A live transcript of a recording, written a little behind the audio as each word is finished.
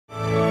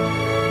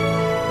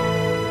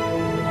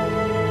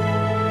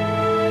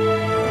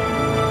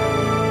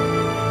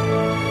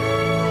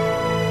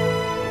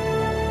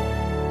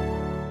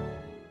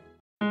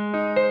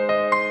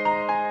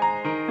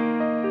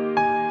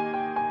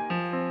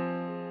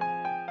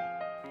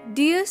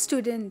Dear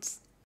students,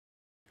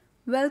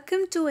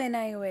 welcome to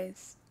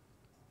NIOS.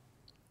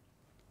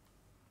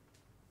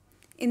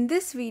 In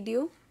this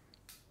video,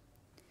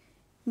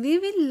 we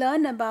will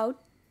learn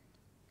about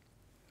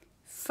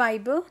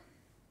fiber,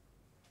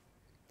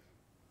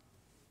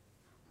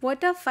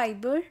 what are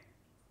fiber,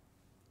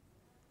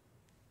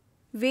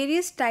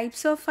 various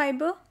types of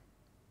fiber,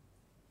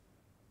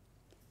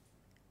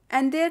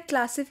 and their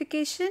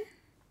classification,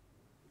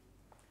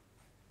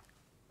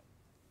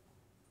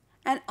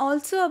 and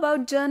also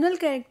about general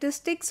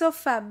characteristics of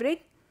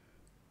fabric.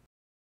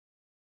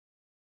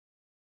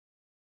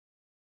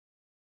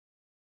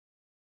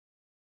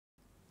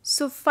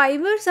 So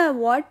fibers are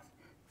what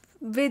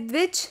with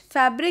which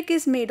fabric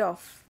is made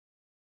of.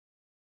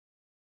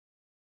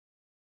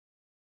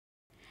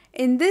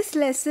 In this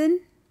lesson,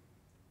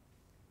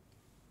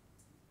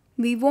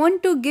 we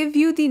want to give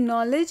you the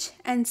knowledge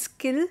and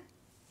skill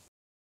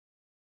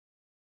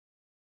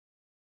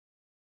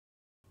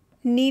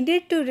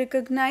needed to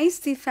recognize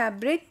the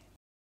fabric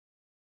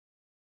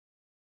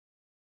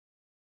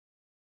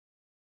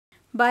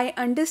by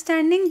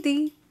understanding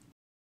the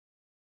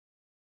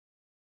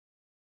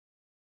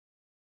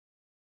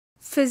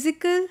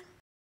physical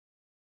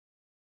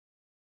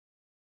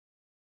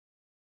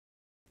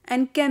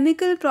and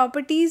chemical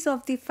properties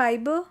of the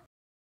fiber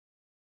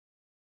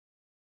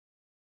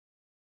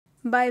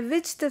by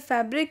which the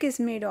fabric is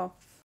made of.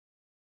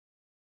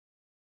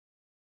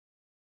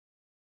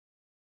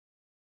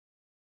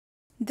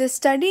 The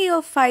study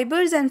of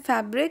fibers and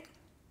fabric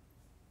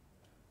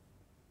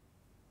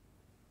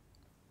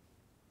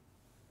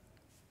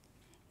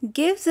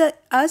gives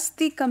us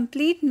the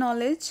complete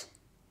knowledge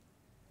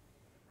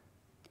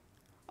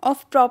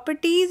of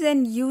properties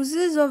and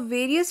uses of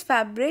various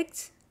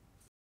fabrics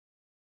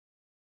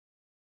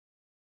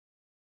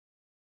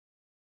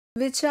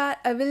which are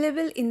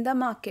available in the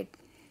market.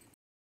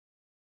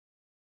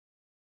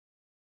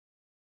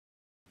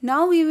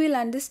 Now we will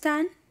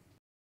understand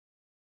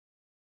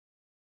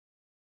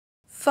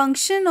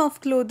function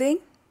of clothing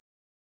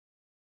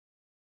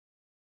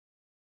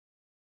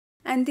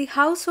and the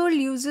household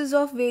uses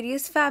of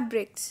various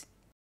fabrics.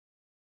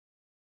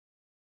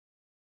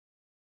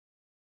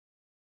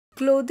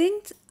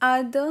 Clothing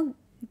are the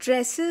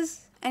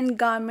dresses and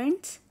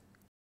garments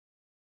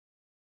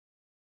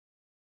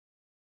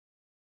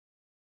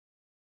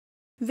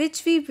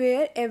which we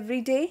wear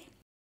every day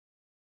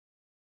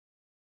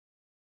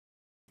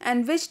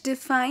and which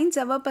defines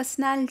our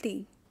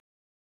personality.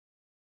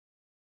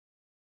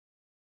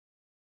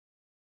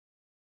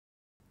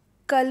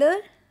 Color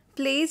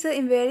plays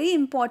a very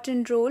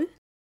important role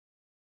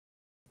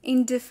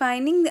in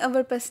defining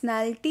our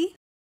personality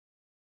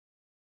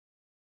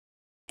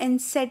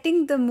and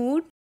setting the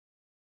mood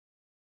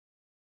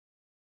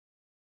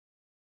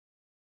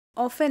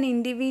of an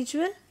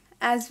individual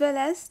as well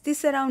as the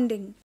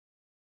surrounding.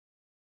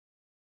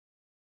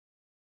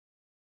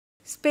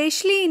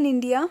 Especially in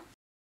India,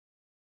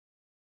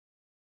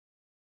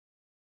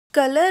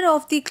 color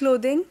of the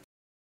clothing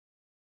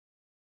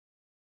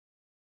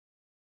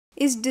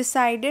is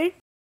decided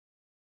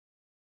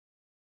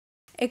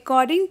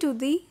according to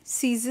the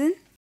season,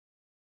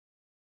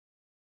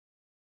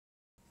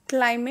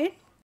 climate,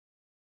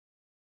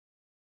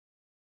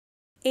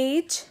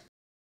 age,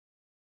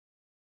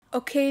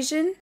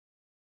 occasion,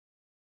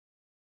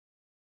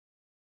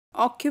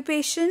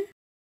 occupation,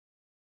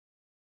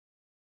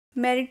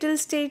 marital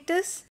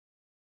status,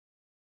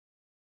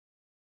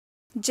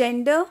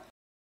 gender,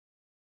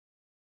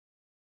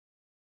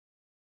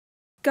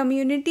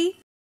 community,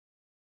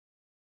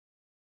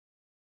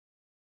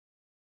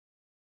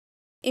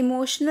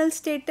 emotional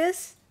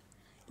status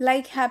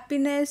like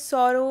happiness,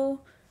 sorrow,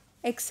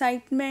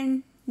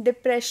 excitement,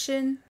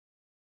 depression.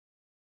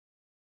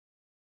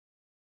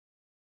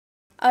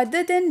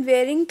 Other than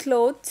wearing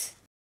clothes,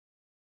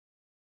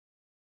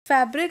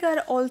 fabric are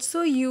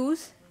also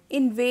used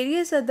in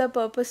various other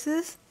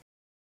purposes.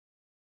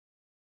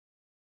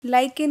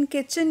 Like in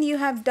kitchen you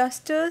have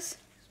dusters,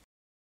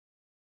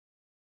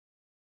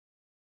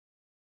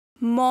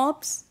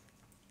 mops,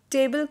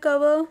 table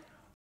cover.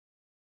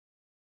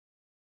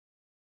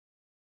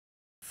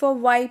 For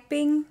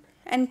wiping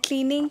and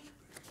cleaning,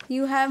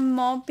 you have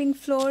mopping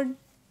floor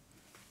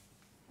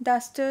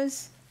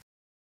dusters.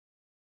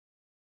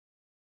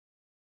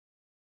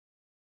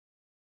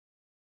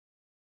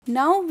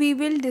 Now we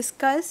will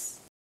discuss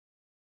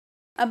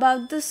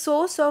about the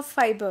source of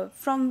fiber,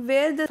 from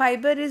where the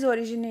fiber is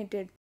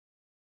originated.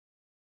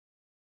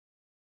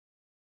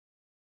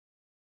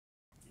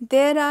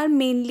 There are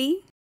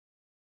mainly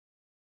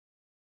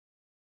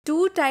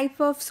two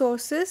types of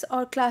sources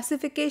or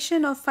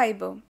classification of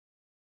fiber.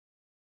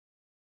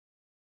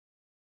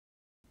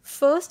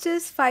 First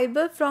is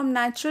fiber from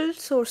natural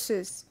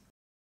sources.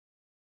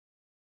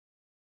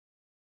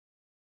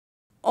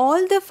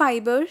 All the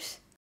fibers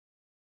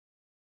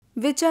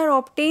which are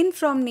obtained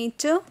from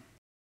nature,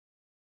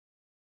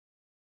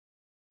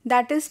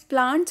 that is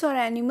plants or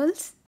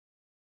animals,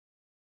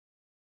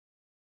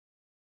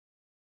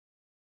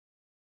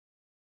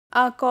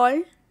 are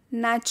called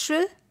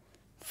natural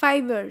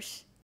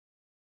fibers.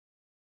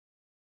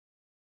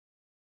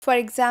 For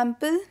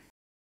example,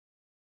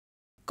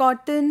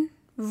 cotton,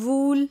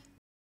 wool,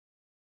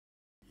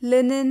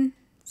 linen,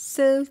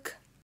 silk.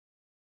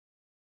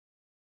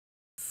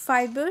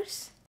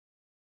 Fibers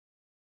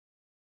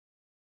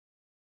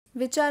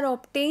which are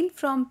obtained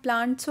from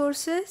plant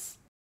sources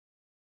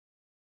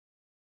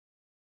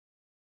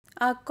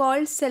are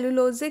called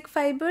cellulosic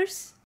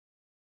fibers.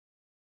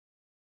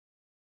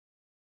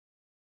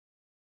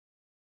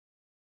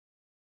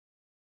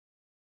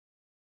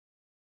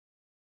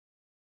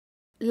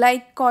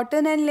 Like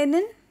cotton and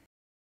linen,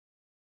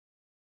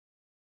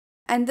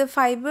 and the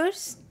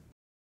fibers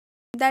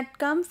that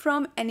come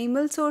from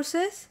animal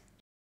sources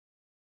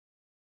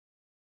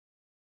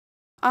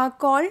are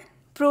called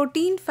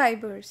protein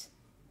fibers.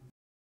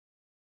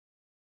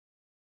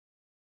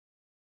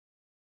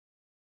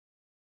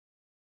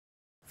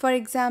 For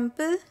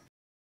example,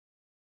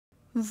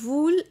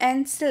 wool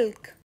and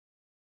silk.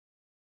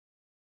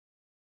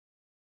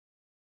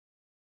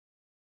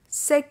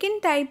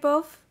 Second type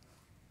of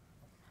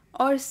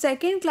or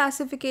second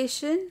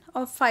classification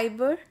of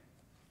fiber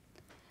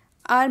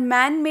are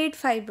man-made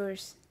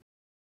fibers.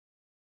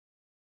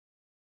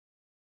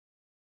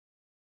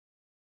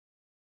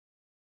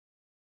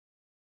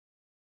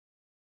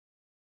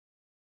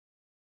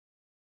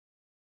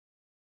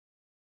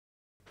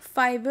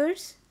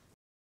 Fibers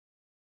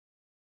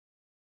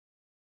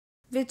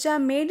which are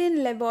made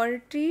in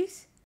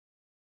laboratories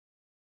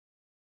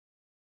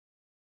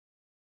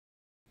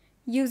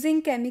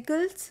using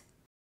chemicals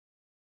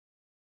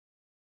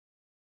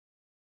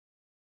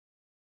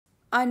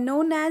are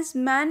known as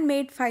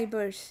man-made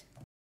fibers.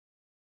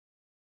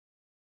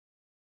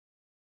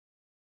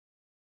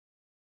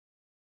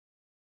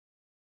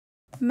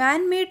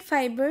 Man-made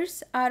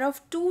fibers are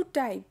of two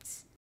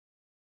types.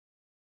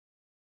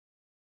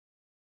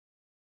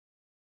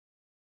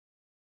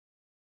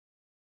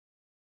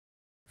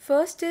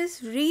 First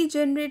is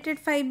regenerated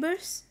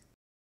fibers.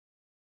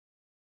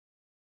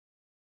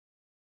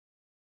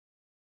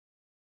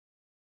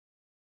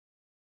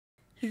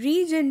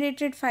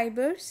 Regenerated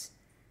fibers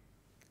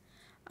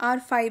are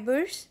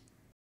fibers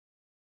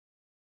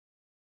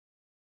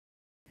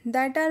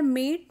that are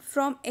made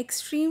from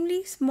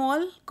extremely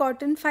small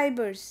cotton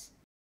fibers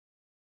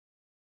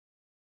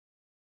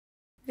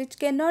which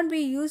cannot be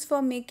used for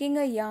making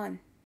a yarn.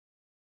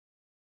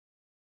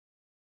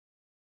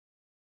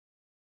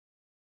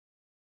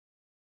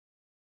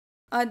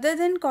 Other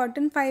than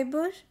cotton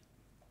fiber,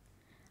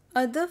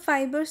 other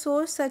fiber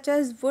sources such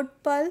as wood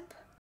pulp,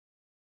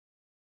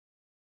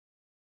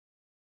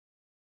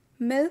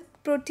 milk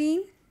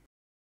protein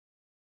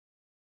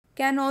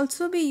can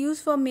also be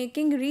used for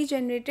making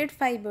regenerated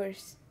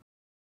fibers.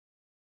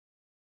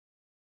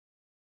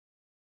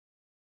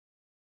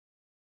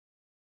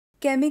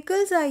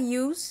 Chemicals are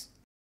used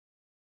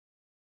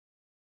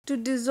to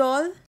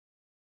dissolve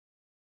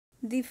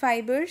the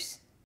fibers,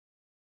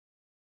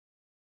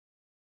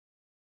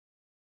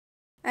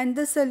 and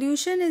the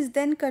solution is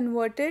then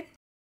converted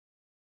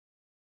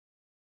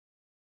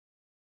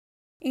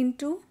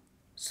into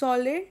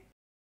solid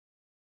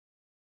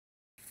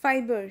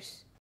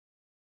fibers.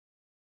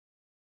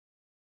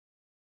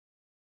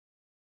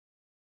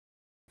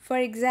 For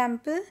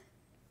example,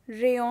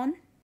 rayon,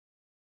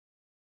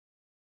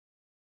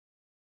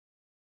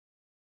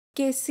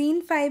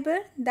 casein fiber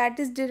that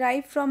is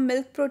derived from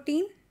milk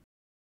protein,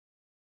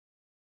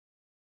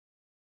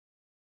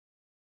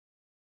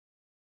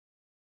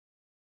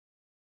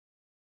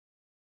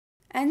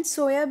 and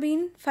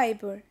soybean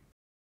fiber.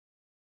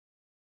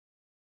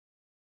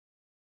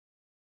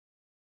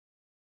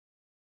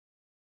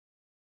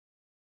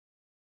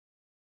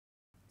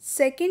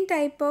 Second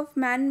type of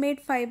man-made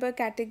fiber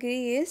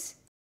category is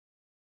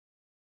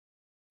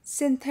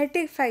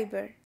synthetic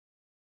fiber.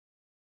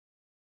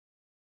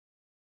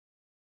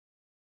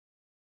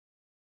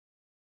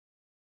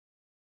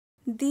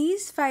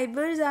 These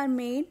fibers are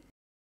made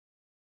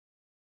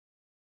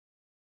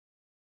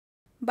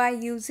by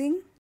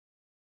using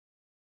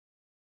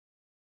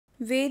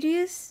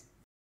various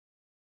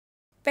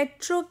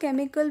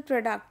petrochemical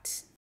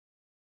products.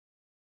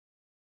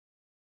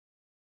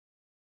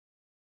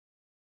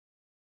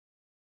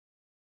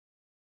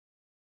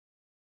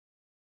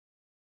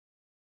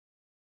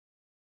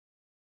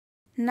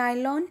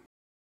 Nylon,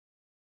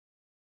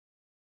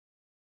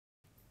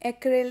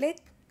 acrylic,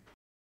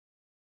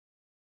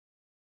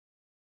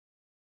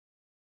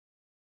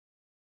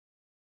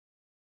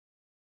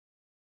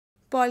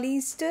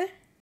 polyester,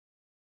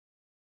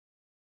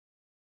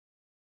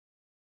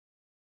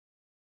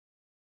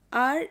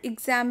 are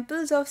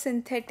examples of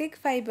synthetic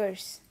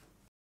fibers.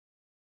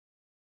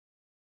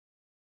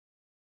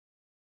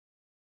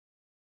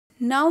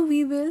 Now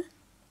we will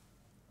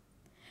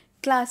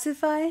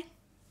classify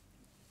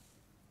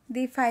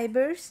the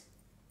fibers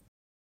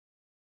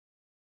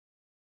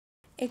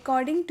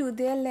according to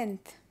their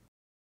length.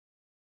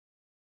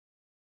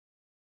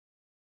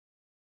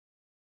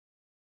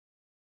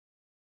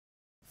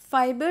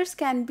 Fibers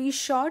can be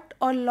short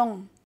or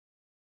long.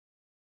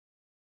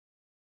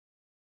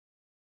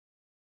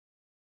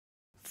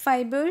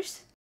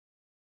 Fibers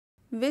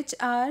which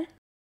are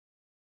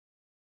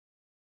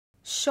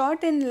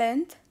short in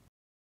length,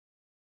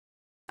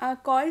 are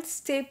called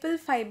staple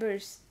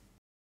fibers.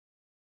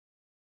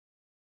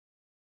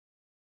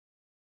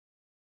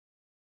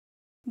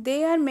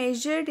 They are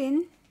measured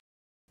in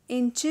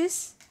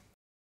inches,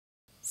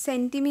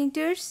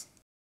 centimeters.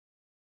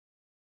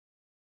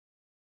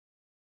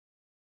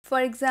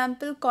 For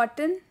example,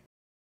 cotton,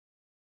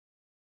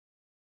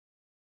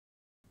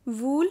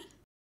 wool,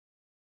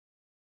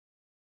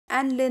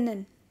 and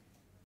linen.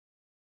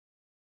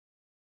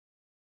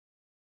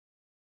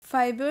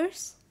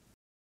 Fibers,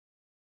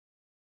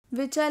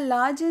 which are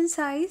large in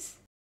size,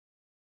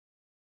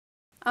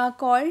 are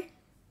called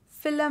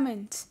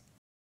filaments.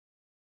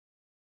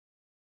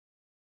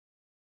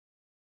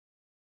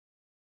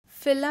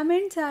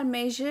 Filaments are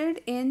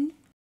measured in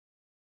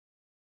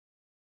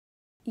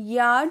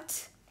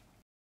yards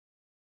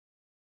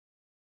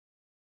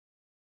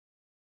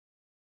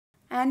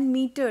and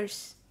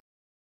meters.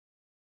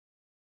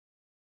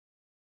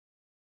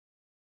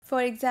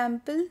 For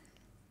example,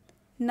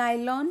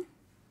 nylon,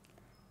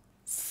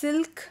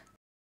 silk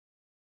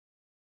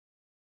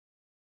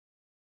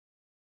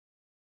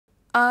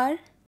are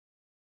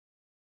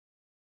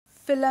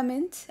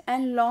filaments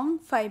and long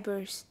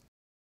fibers.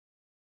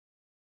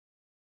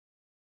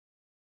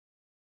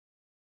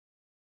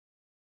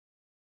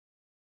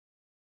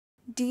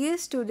 Dear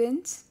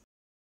students,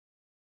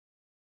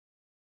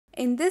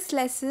 in this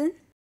lesson,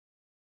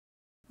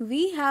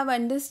 we have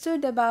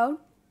understood about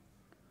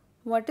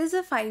what is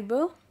a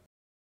fiber,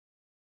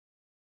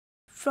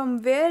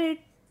 from where it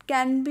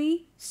can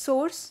be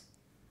sourced,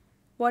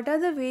 what are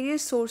the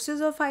various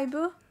sources of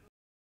fiber,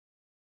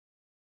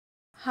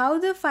 how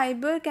the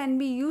fiber can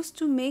be used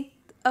to make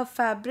a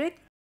fabric,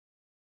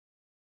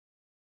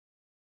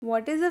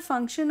 what is the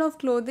function of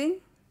clothing,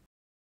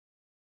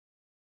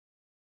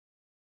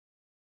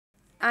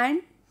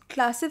 and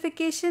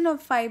classification of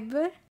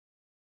fiber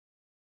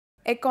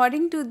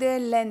according to their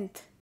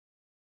length.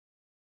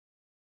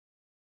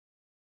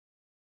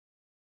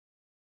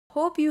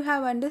 Hope you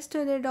have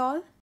understood it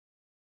all.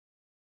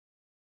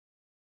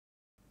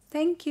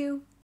 Thank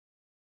you.